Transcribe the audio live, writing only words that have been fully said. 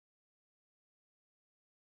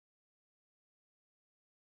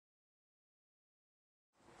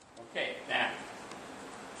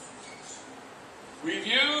We've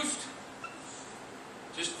used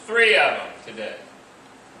just 3 of them today.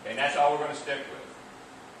 Okay, and that's all we're going to stick with.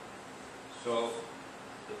 So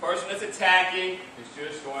the person that's attacking is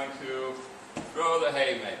just going to throw the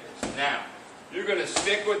haymakers. Now, you're going to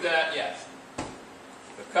stick with that, yes.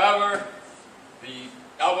 The cover, the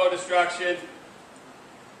elbow destruction.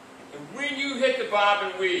 And when you hit the bob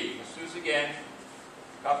and weave, let's do this again.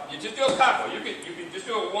 You just do a couple. You can just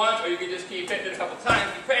do it once, or you can just keep hitting it a couple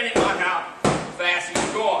times, depending on how fast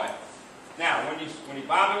you're going. Now, when you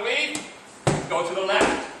bob and weave, go to the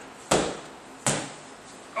left.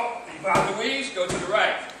 Oh, you bob and weave, go to the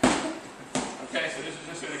right. Okay, so this is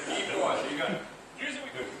just going to keep going. So you're going to use it.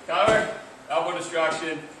 Cover, elbow destruction,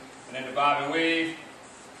 and then the bob and weave,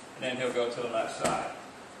 and then he'll go to the left side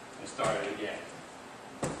and start it again.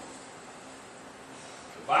 The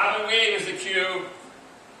bob and weave is the cue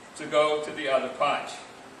to go to the other punch.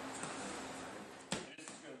 This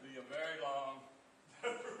is going to be a very long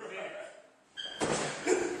minute.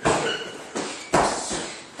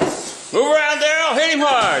 Move around, Daryl. Hit him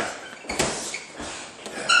hard.